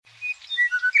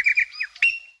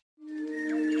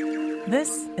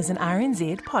This is an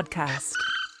RNZ podcast.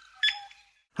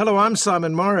 Hello, I'm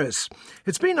Simon Morris.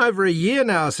 It's been over a year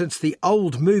now since the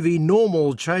old movie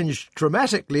normal changed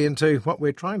dramatically into what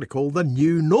we're trying to call the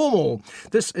new normal.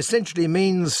 This essentially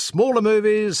means smaller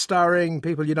movies starring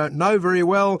people you don't know very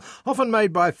well, often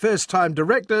made by first-time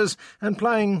directors and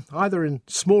playing either in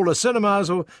smaller cinemas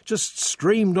or just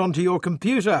streamed onto your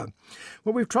computer.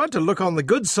 Well, we've tried to look on the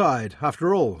good side.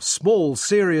 After all, small,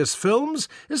 serious films,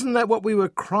 isn't that what we were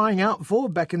crying out for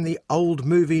back in the old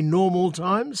movie normal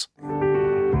times?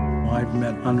 I've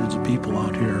met hundreds of people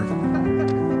out here,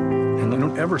 and they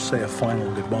don't ever say a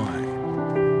final goodbye.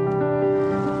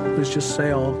 Let's just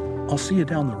say, I'll see you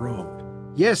down the road.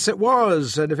 Yes, it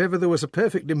was, and if ever there was a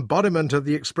perfect embodiment of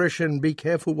the expression, be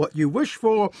careful what you wish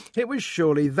for, it was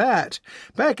surely that.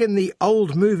 Back in the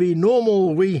old movie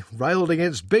normal, we railed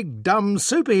against big, dumb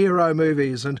superhero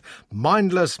movies and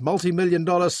mindless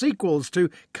multi-million-dollar sequels to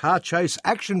car chase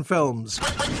action films.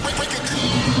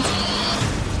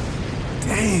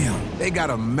 Damn, they got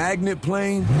a magnet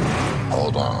plane?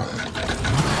 Hold on.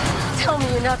 Tell me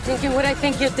you're not thinking what I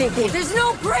think you're thinking. There's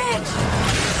no bridge!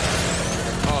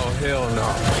 Oh, hell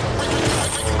no.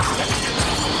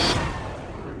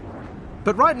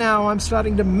 But right now I'm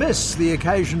starting to miss the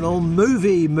occasional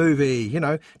movie. You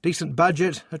know, decent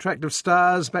budget, attractive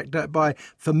stars, backed up by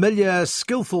familiar,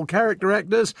 skillful character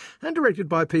actors and directed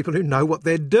by people who know what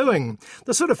they're doing.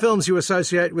 The sort of films you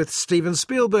associate with Steven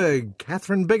Spielberg,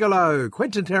 Catherine Bigelow,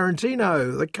 Quentin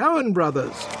Tarantino, the Coen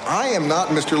brothers. I am not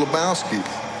Mr. Lebowski.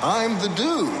 I'm the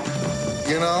dude.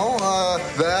 You know,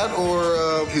 that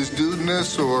or his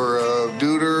dudeness or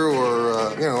Duder or,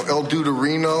 El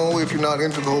Duderino if you're not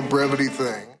into the whole brevity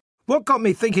thing. What got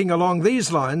me thinking along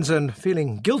these lines, and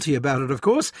feeling guilty about it, of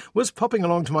course, was popping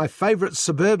along to my favourite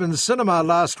suburban cinema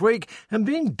last week and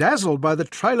being dazzled by the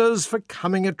trailers for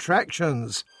coming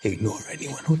attractions. Ignore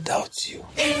anyone who doubts you.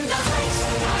 We came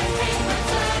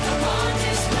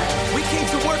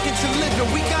to work and to live,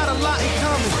 and we got a lot in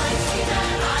common.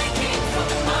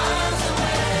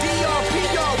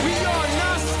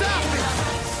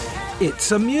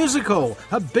 It's a musical,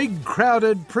 a big,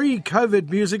 crowded, pre-COVID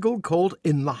musical called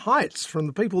In the Heights, from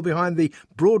the people behind the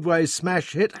Broadway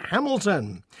smash hit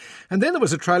Hamilton. And then there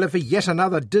was a trailer for yet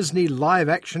another Disney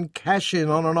live-action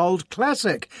cash-in on an old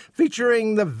classic,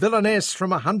 featuring the villainess from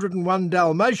 101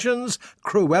 Dalmatians,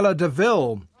 Cruella de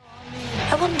Vil.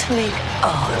 I want to make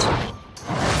art.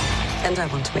 And I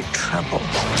want to make trouble.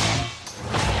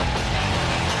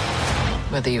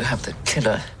 Whether you have the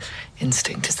killer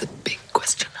instinct is the big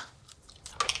question.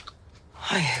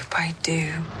 I hope I do.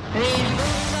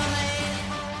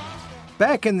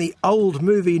 Back in the old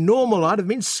movie normal, I'd have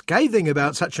been scathing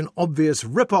about such an obvious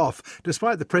rip-off,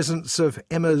 despite the presence of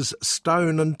Emmas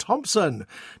Stone and Thompson.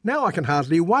 Now I can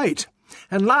hardly wait.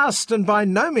 And last, and by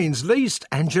no means least,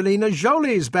 Angelina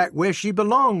Jolie's back where she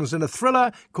belongs in a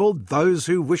thriller called Those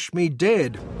Who Wish Me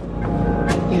Dead.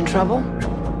 You in trouble?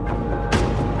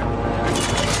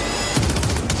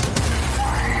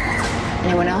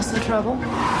 Anyone else in trouble?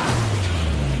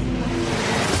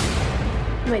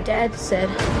 My dad said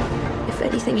if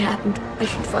anything happened, I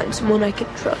should find someone I can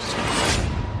trust.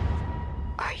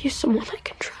 Are you someone I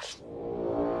can trust?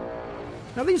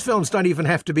 Now, these films don't even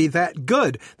have to be that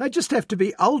good. They just have to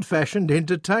be old-fashioned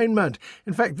entertainment.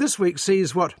 In fact, this week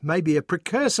sees what may be a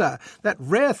precursor, that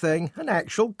rare thing, an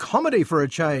actual comedy for a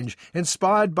change,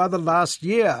 inspired by the last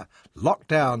year,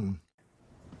 Lockdown.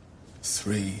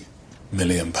 £3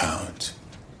 million.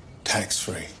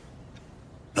 Tax-free.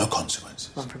 No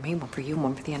consequences. One for me, one for you,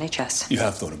 one for the NHS. You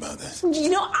have thought about this? You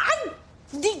know, I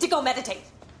need to go meditate.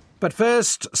 But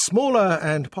first, smaller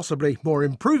and possibly more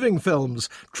improving films.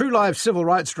 True life civil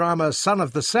rights drama Son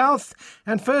of the South.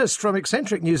 And first, from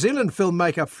eccentric New Zealand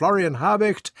filmmaker Florian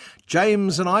Harbecht,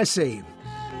 James and Icy.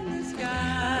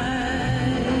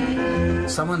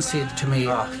 Someone said to me,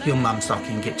 your mum's not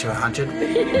going to get you 100.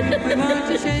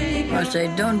 I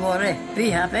said, don't worry, be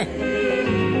happy.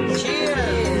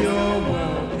 Cheers!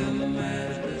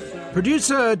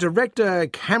 Producer, director,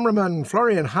 cameraman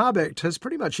Florian Harbecht has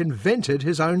pretty much invented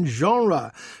his own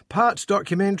genre. Part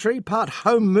documentary, part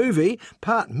home movie,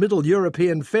 part Middle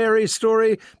European fairy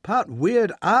story, part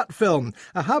weird art film.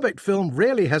 A Harbecht film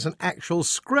rarely has an actual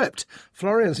script.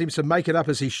 Florian seems to make it up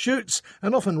as he shoots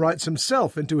and often writes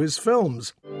himself into his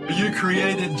films. You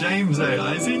created James,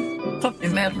 Icy? Pop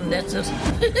him out and that's it.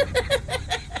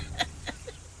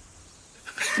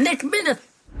 Next minute.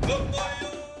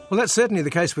 Well, that's certainly the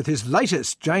case with his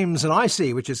latest, James and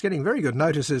Icy, which is getting very good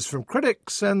notices from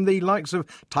critics and the likes of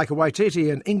Taika Waititi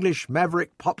and English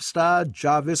maverick pop star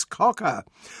Jarvis Cocker.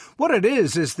 What it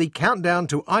is the countdown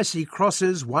to Icy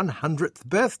Cross's 100th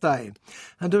birthday.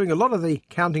 And doing a lot of the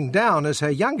counting down is her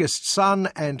youngest son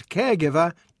and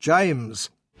caregiver, James.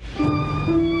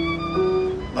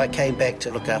 I came back to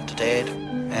look after Dad,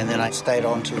 and then I stayed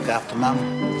on to look after Mum.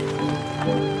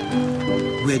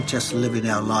 We're just living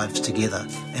our lives together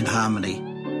in harmony.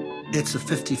 It's a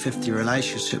 50-50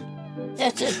 relationship.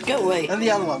 That's it, go away. And the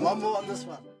other one more on this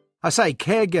one. I say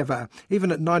caregiver.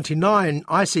 Even at 99,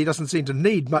 Icy doesn't seem to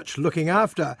need much looking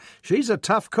after. She's a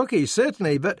tough cookie,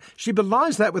 certainly, but she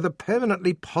belies that with a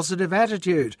permanently positive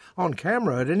attitude, on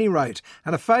camera at any rate,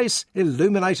 and a face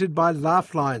illuminated by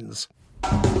laugh lines.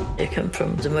 They come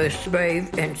from the most brave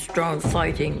and strong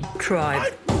fighting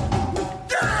tribe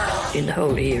in the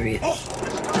whole area.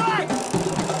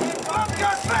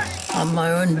 I'm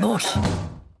my own boss.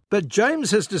 But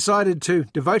James has decided to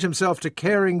devote himself to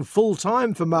caring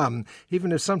full-time for Mum,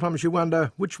 even if sometimes you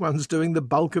wonder which one's doing the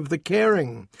bulk of the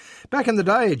caring. Back in the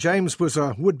day, James was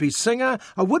a would-be singer,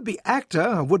 a would-be actor,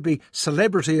 a would-be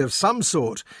celebrity of some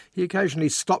sort. He occasionally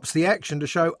stops the action to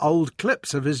show old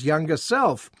clips of his younger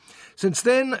self. Since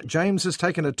then, James has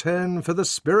taken a turn for the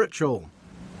spiritual.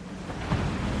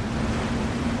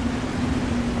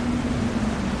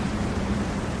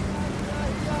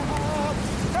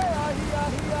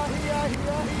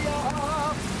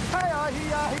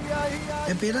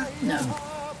 That better? No,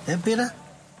 That better?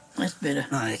 that's better.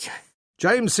 Oh, okay.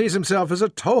 James sees himself as a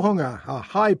tohunga, a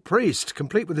high priest,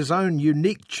 complete with his own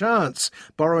unique chants,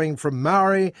 borrowing from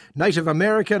Maori, Native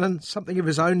American and something of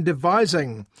his own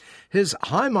devising. His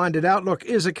high-minded outlook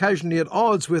is occasionally at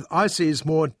odds with Icy's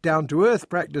more down-to-earth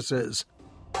practices.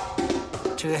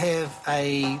 To have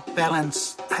a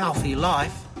balanced, healthy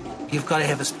life, you've got to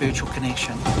have a spiritual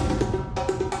connection.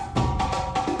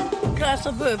 Glass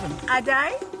of bourbon. A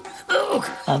day?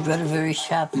 Oh, I've got a very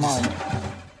sharp mind.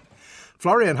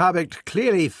 Florian Harbecht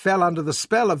clearly fell under the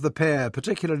spell of the pair,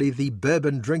 particularly the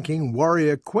bourbon-drinking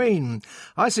warrior queen.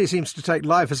 Icy seems to take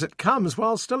life as it comes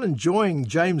while still enjoying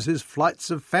James's flights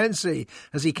of fancy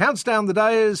as he counts down the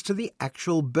days to the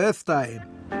actual birthday.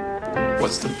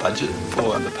 What's the budget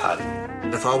for the party?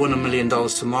 If I win $1 million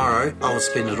tomorrow, I will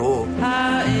spend it all.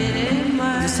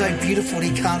 You're so beautiful,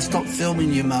 he can't stop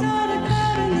filming you, Mum.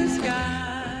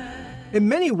 In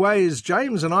many ways,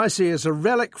 James and Icy is a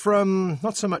relic from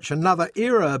not so much another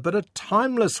era, but a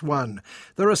timeless one.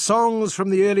 There are songs from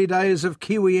the early days of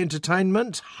Kiwi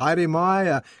entertainment, Haere Mai,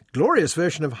 a glorious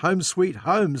version of Home Sweet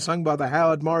Home sung by the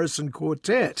Howard Morrison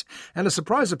Quartet, and a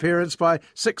surprise appearance by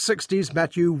 660's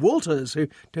Matthew Walters, who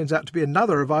turns out to be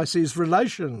another of Icy's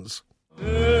relations.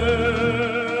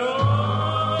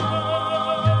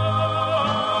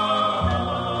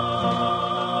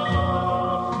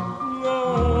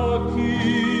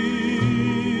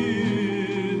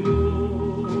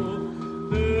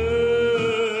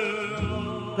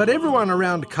 But everyone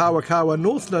around Kawakawa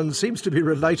Northland seems to be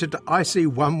related to Icy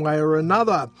one way or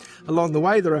another. Along the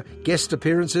way, there are guest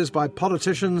appearances by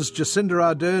politicians Jacinda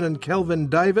Ardern and Kelvin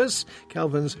Davis.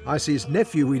 Kelvin's Icy's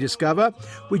nephew, we discover.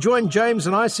 We join James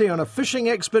and Icy on a fishing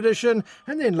expedition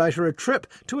and then later a trip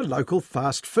to a local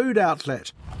fast food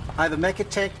outlet. I have a Mac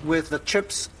attack with the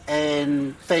chips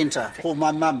and Fanta for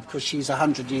my mum because she's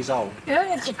 100 years old. You don't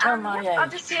have to tell my age. I'll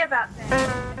just see about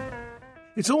that.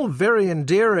 It's all very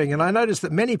endearing, and I notice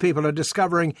that many people are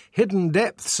discovering hidden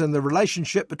depths in the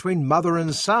relationship between mother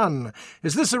and son.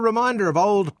 Is this a reminder of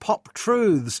old pop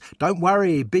truths? Don't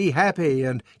worry, be happy,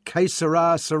 and que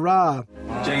sera, sera.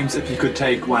 James, if you could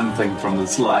take one thing from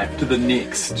this life to the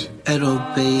next. It'll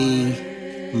be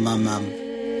my mum.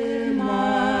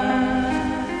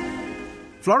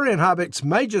 Florian Harbecht's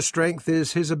major strength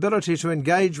is his ability to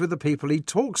engage with the people he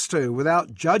talks to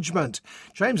without judgment.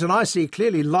 James and Icy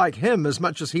clearly like him as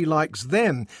much as he likes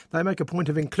them. They make a point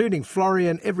of including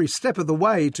Florian every step of the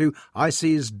way to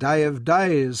Icy's Day of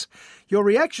Days. Your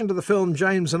reaction to the film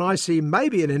James and Icy may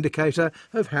be an indicator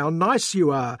of how nice you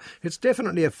are. It's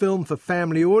definitely a film for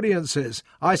family audiences.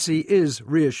 Icy is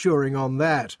reassuring on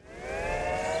that.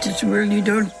 Just really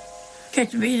don't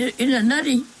catch me in a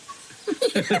nutty.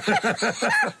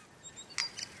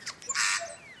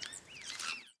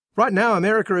 Right now,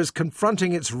 America is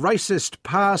confronting its racist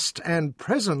past and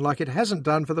present like it hasn't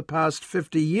done for the past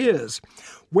 50 years.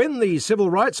 When the civil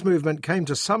rights movement came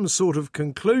to some sort of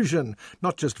conclusion,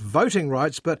 not just voting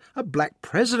rights, but a black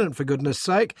president, for goodness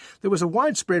sake, there was a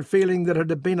widespread feeling that it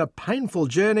had been a painful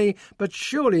journey, but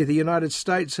surely the United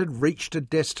States had reached a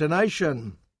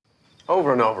destination.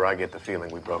 Over and over, I get the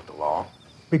feeling we broke the law.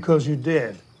 Because you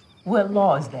did. What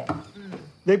law is that?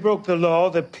 They broke the law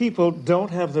that people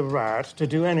don't have the right to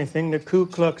do anything the Ku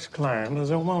Klux Klan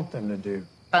doesn't want them to do.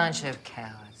 Bunch of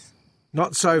cowards.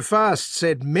 Not so fast,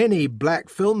 said many black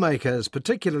filmmakers,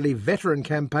 particularly veteran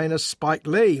campaigner Spike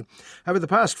Lee. Over the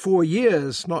past 4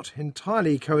 years, not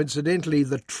entirely coincidentally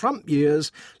the Trump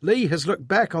years, Lee has looked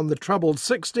back on the troubled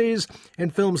 60s in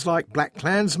films like Black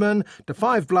Klansman, Da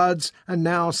 5 Bloods, and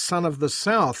now Son of the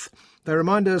South. They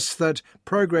remind us that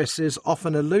progress is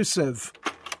often elusive.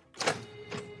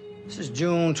 This is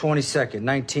June 22nd,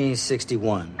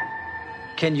 1961.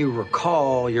 Can you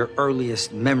recall your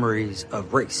earliest memories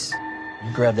of race?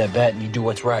 You grab that bat and you do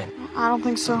what's right. I don't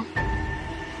think so.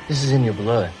 This is in your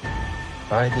blood.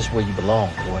 All right, this is where you belong,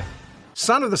 boy.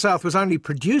 Son of the South was only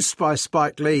produced by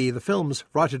Spike Lee. The film's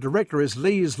writer-director is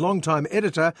Lee's longtime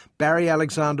editor, Barry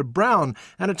Alexander Brown,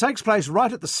 and it takes place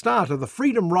right at the start of the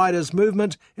Freedom Riders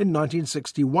movement in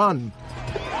 1961.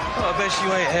 Oh, I bet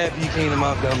you ain't happy you came to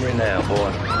Montgomery now,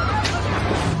 boy.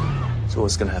 So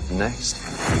what's going to happen next?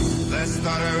 Let's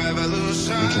start a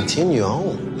revolution. We continue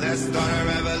on. Let's start a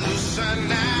revolution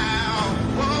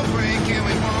now. Won't break and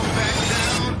we won't back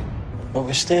down. But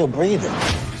we're still breathing.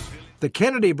 The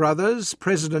Kennedy brothers,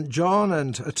 President John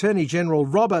and Attorney General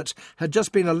Robert, had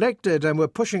just been elected and were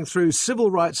pushing through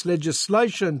civil rights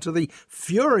legislation to the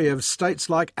fury of states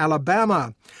like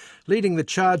Alabama. Leading the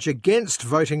charge against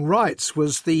voting rights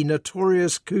was the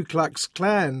notorious Ku Klux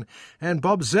Klan, and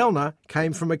Bob Zellner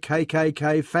came from a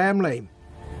KKK family.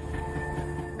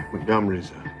 Montgomery's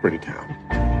a pretty town.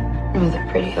 With a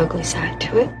pretty ugly side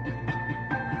to it.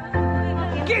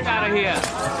 Get out of here!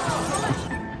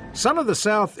 Son of the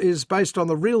South is based on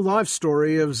the real-life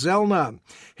story of Zellner.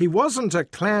 He wasn't a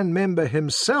Klan member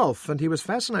himself, and he was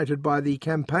fascinated by the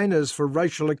campaigners for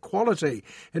racial equality,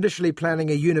 initially planning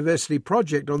a university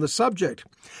project on the subject.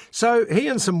 So he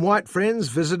and some white friends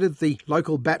visited the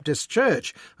local Baptist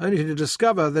church, only to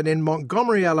discover that in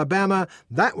Montgomery, Alabama,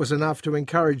 that was enough to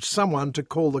encourage someone to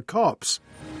call the cops.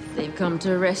 They've come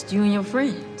to arrest you and your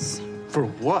friends. For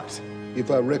what? If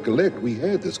I recollect, we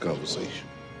had this conversation.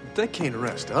 They can't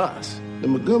arrest us. The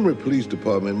Montgomery Police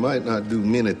Department might not do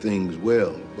many things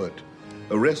well, but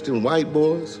arresting white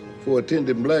boys for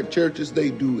attending black churches,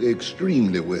 they do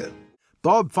extremely well.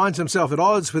 Bob finds himself at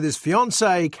odds with his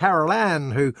fiancée, Carol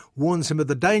Ann, who warns him of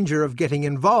the danger of getting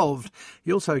involved.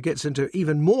 He also gets into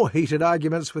even more heated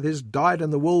arguments with his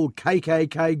dyed-in-the-wool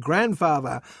KKK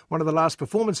grandfather, one of the last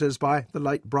performances by the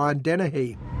late Brian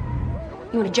Dennehy.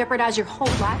 You want to jeopardize your whole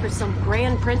life for some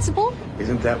grand principle?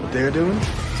 Isn't that what they're doing?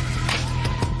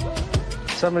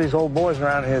 Some of these old boys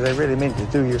around here, they really mean to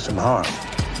do you some harm.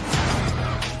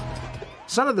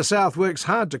 Son of the South works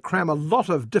hard to cram a lot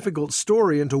of difficult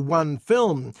story into one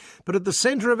film, but at the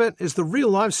centre of it is the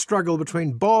real-life struggle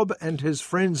between Bob and his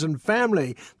friends and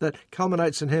family that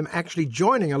culminates in him actually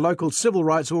joining a local civil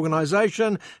rights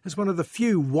organisation as one of the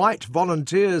few white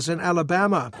volunteers in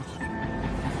Alabama.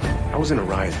 I was in a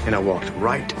riot, and I walked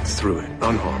right through it,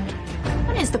 unharmed.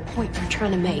 What is the point you're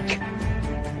trying to make?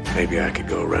 Maybe I could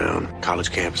go around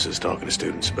college campuses talking to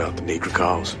students about the Negro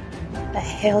cause. What the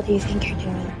hell do you think you're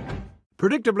doing?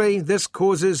 Predictably, this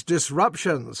causes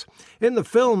disruptions. In the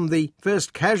film, the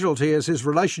first casualty is his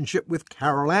relationship with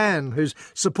Carol Ann, whose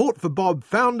support for Bob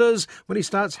founders when he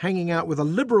starts hanging out with a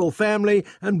liberal family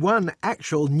and one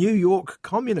actual New York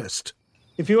communist.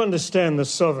 If you understand the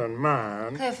Southern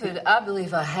mind... Clifford, I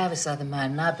believe I have a Southern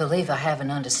mind, and I believe I have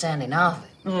an understanding of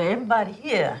it. Yeah, everybody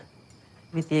here,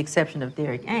 with the exception of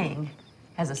Derek Yang,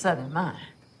 has a Southern mind.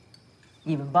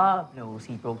 Even Bob knows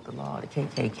he broke the law of the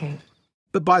KKK.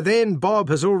 But by then, Bob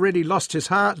has already lost his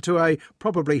heart to a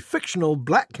probably fictional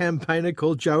black campaigner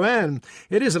called Joanne.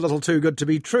 It is a little too good to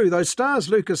be true, though stars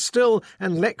Lucas Still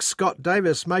and Lex Scott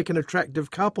Davis make an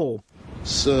attractive couple.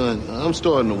 Son, I'm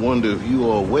starting to wonder if you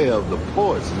are aware of the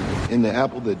poison in the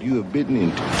apple that you have bitten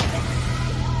into.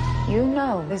 You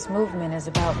know this movement is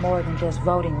about more than just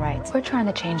voting rights. We're trying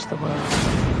to change the world.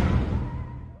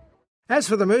 As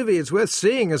for the movie, it's worth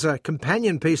seeing as a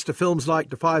companion piece to films like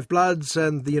Da 5 Bloods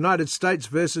and The United States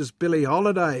versus Billie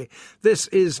Holiday. This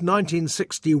is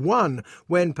 1961,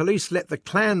 when police let the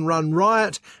Klan run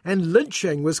riot and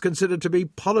lynching was considered to be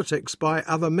politics by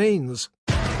other means.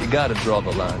 You gotta draw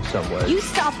the line somewhere. You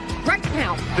stop right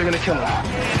now. They're gonna kill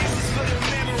him.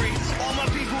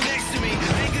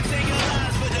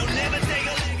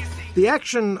 The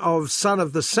action of Son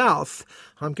of the South,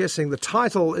 I'm guessing the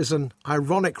title is an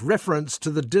ironic reference to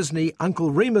the Disney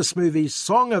Uncle Remus movie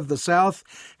Song of the South,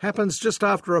 happens just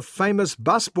after a famous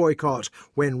bus boycott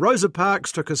when Rosa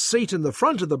Parks took a seat in the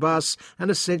front of the bus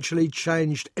and essentially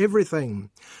changed everything.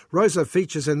 Rosa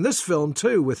features in this film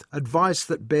too with advice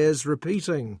that bears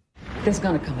repeating. There's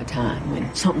gonna come a time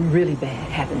when something really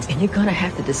bad happens, and you're gonna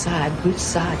have to decide which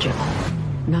side you're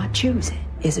on. Not choosing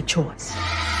is a choice.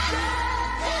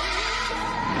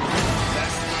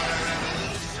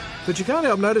 But you can't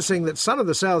help noticing that Son of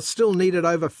the South still needed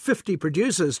over 50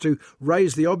 producers to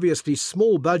raise the obviously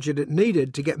small budget it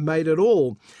needed to get made at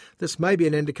all. This may be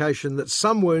an indication that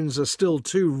some wounds are still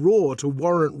too raw to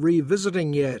warrant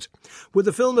revisiting yet. Would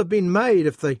the film have been made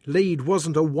if the lead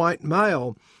wasn't a white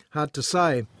male? Hard to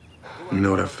say. You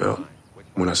know what I felt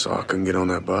when I saw I couldn't get on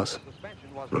that bus?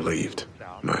 Relieved.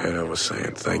 In my head I was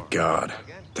saying, thank God.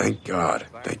 Thank God.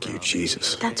 Thank you,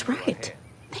 Jesus. That's right.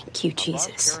 Thank you,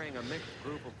 Jesus.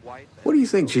 What do you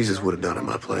think Jesus would have done in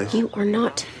my place? You are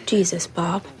not Jesus,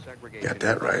 Bob. Got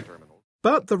that right.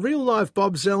 But the real-life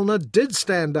Bob Zellner did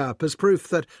stand up as proof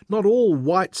that not all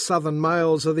white southern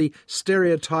males are the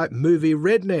stereotype movie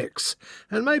rednecks.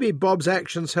 And maybe Bob's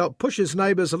actions helped push his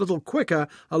neighbours a little quicker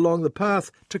along the path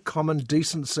to common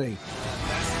decency.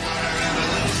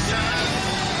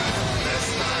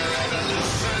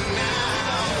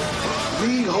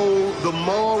 We hold the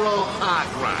moral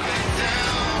high ground.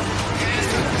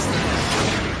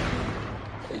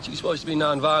 Ain't you supposed to be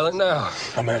nonviolent now?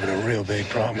 I'm having a real big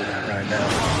problem with that right now.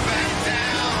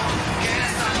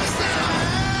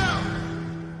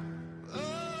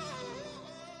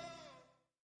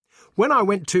 When I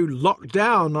went to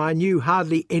Lockdown, I knew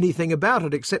hardly anything about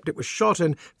it except it was shot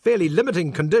in fairly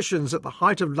limiting conditions at the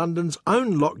height of London's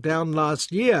own lockdown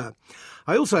last year.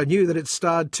 I also knew that it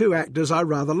starred two actors I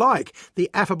rather like,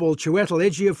 the affable Chiwetel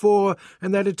Ejiofor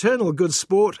and that eternal good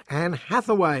sport Anne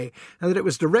Hathaway, and that it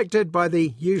was directed by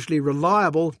the usually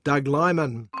reliable Doug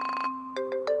Liman.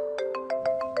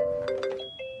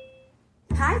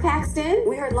 Hi, Paxton.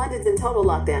 We heard London's in total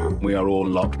lockdown. We are all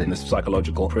locked in the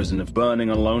psychological prison of burning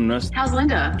aloneness. How's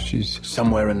Linda? She's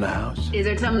somewhere in the house. Is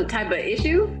there some type of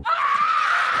issue?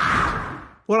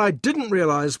 What I didn't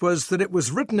realise was that it was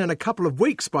written in a couple of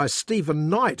weeks by Stephen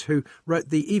Knight, who wrote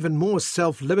the even more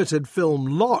self-limited film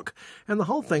Lock, and the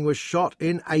whole thing was shot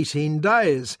in 18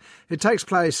 days. It takes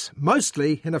place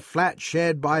mostly in a flat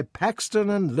shared by Paxton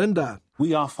and Linda.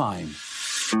 We are fine.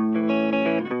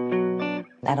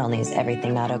 Not only is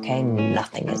everything not okay,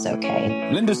 nothing is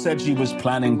okay. Linda said she was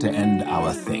planning to end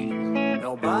our thing.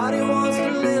 Nobody wants to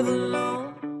live alone.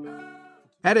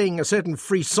 Adding a certain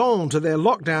frisson to their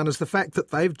lockdown is the fact that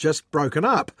they've just broken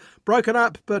up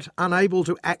but unable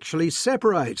to actually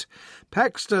separate.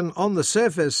 Paxton, on the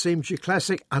surface, seems your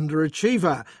classic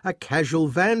underachiever, a casual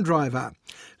van driver.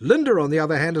 Linda, on the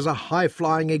other hand, is a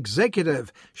high-flying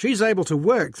executive. She's able to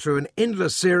work through an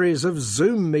endless series of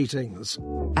Zoom meetings.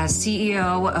 As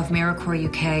CEO of AmeriCorps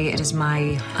UK, it is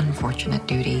my unfortunate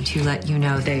duty to let you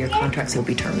know that your contracts will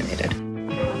be terminated.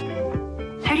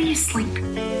 How do you sleep?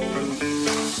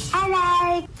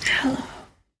 Hello.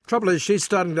 Trouble is, she's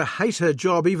starting to hate her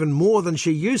job even more than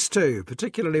she used to,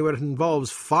 particularly when it involves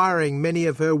firing many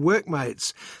of her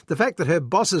workmates. The fact that her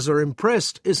bosses are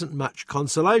impressed isn't much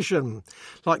consolation.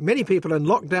 Like many people in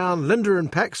lockdown, Linda and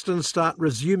Paxton start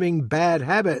resuming bad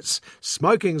habits,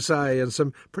 smoking, say, and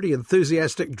some pretty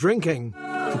enthusiastic drinking.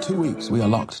 For 2 weeks, we are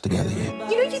locked together here.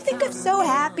 You know, you think I'm so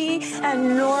happy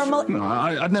and normal. No,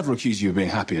 I'd never accuse you of being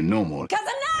happy and normal. Because I'm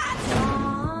not!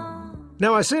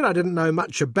 Now, I said I didn't know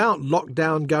much about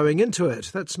lockdown going into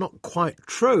it. That's not quite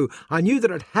true. I knew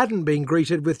that it hadn't been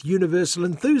greeted with universal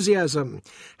enthusiasm.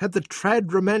 Had the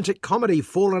trad romantic comedy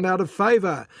fallen out of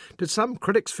favour? Did some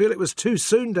critics feel it was too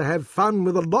soon to have fun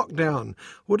with a lockdown?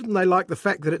 Or didn't they like the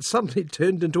fact that it suddenly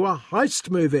turned into a heist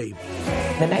movie?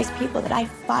 The nice people that I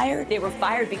fired, they were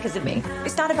fired because of me.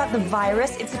 It's not about the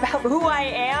virus, it's about who I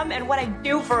am and what I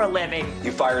do for a living.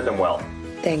 You fired them well.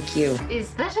 Thank you. Is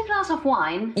that a glass of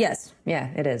wine? Yes, yeah,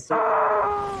 it is.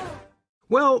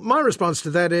 Well, my response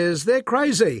to that is they're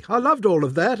crazy. I loved all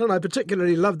of that, and I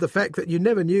particularly loved the fact that you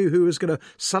never knew who was going to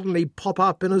suddenly pop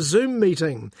up in a Zoom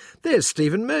meeting. There's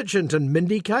Stephen Merchant and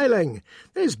Mindy Kaling.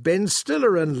 There's Ben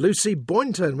Stiller and Lucy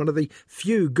Boynton, one of the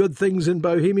few good things in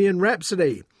Bohemian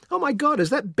Rhapsody. Oh my God,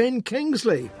 is that Ben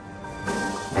Kingsley?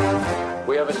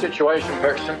 We have a situation,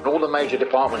 Paxton. All the major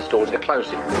department stores are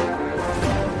closing.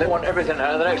 They want everything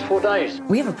out in the next 4 days.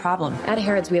 We have a problem. At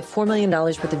Harrods, we have $4 million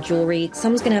worth of jewelry.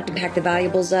 Someone's going to have to pack the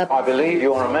valuables up. I believe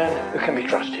you are a man who can be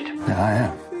trusted. Yeah, I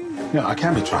am. Yeah, I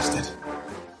can be trusted.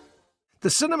 The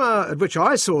cinema at which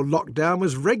I saw Lockdown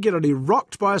was regularly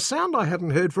rocked by a sound I hadn't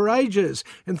heard for ages,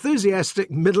 enthusiastic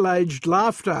middle-aged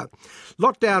laughter.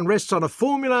 Lockdown rests on a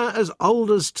formula as old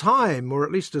as time, or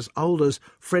at least as old as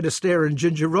Fred Astaire and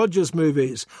Ginger Rogers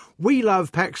movies. We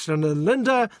love Paxton and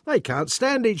Linda, they can't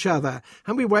stand each other,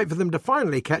 and we wait for them to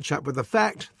finally catch up with the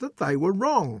fact that they were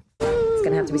wrong. It's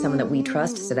going to have to be someone that we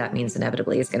trust, so that means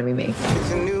inevitably it's going to be me.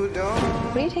 It's a new dawn.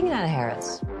 What are you taking out of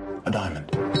Harrods? A diamond.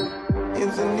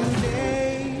 It's a new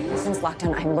day. Since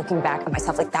lockdown, I'm looking back at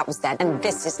myself like that was then, and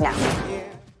this is now.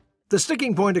 The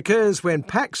sticking point occurs when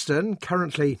Paxton,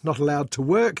 currently not allowed to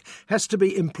work, has to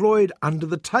be employed under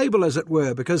the table, as it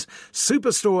were, because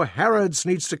Superstore Harrods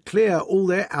needs to clear all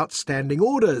their outstanding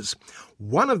orders.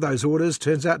 One of those orders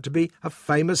turns out to be a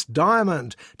famous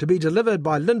diamond, to be delivered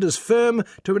by Linda's firm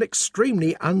to an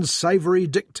extremely unsavoury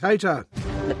dictator.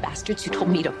 The bastards who told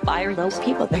me to fire those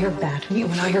people, they're bad. You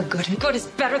and I are good, and good is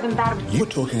better than bad. You're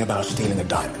talking about stealing a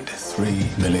diamond.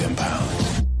 £3 million.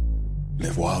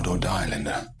 Live wild or die,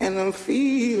 Linda. And I'm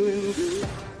feeling good.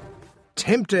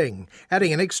 Tempting.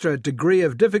 Adding an extra degree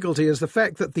of difficulty is the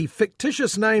fact that the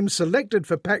fictitious name selected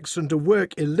for Paxton to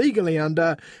work illegally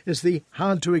under is the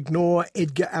hard-to-ignore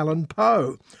Edgar Allan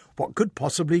Poe. What could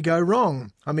possibly go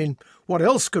wrong? I mean, what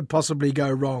else could possibly go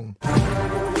wrong?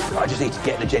 I just need to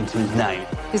get the gentleman's name.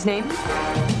 His name?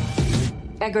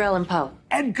 Edgar Allan Poe.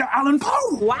 Edgar Allan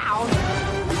Poe! Wow.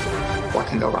 What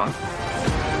can go wrong?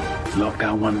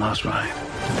 Lockdown one last ride.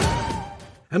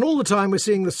 And all the time we're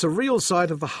seeing the surreal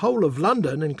side of the whole of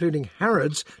London, including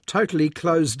Harrods, totally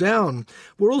closed down.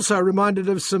 We're also reminded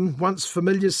of some once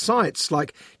familiar sights,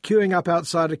 like queuing up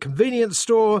outside a convenience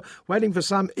store, waiting for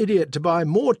some idiot to buy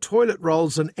more toilet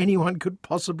rolls than anyone could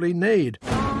possibly need.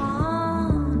 I've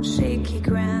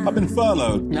been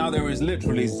furloughed. Now there is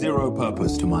literally zero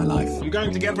purpose to my life. I'm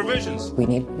going to get provisions. We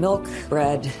need milk,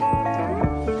 bread.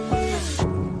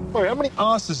 Wait, how many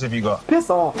arses have you got? Piss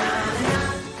off.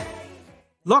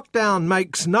 Lockdown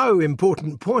makes no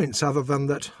important points other than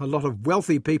that a lot of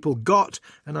wealthy people got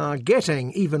and are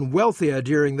getting even wealthier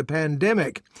during the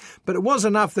pandemic. But it was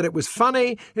enough that it was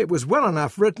funny, it was well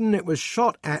enough written, it was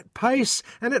shot at pace,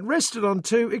 and it rested on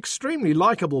two extremely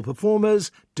likeable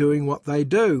performers doing what they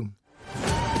do.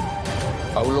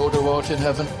 O Lord who art in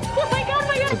heaven,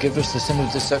 forgive us the sin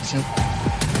of deception.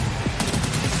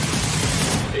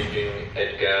 Speaking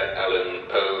Edgar Allan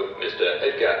Poe. Mr.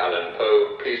 Edgar Allan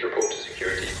Poe, please report to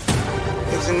security.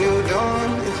 It's a new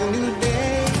dawn. It's a new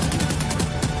day.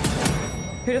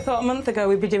 Who'd have thought a month ago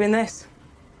we'd be doing this?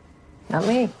 Not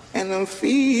me. And I'm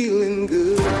feeling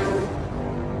good.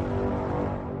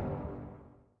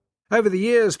 Over the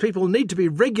years, people need to be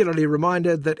regularly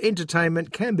reminded that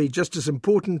entertainment can be just as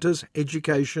important as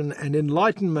education and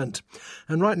enlightenment.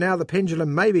 And right now, the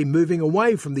pendulum may be moving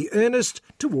away from the earnest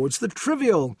towards the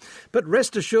trivial. But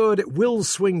rest assured, it will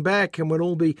swing back and we'll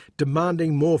all be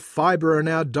demanding more fibre in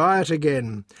our diet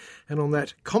again. And on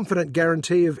that confident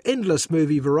guarantee of endless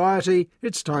movie variety,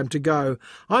 it's time to go.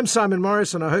 I'm Simon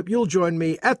Morris, and I hope you'll join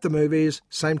me at the movies,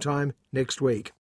 same time next week.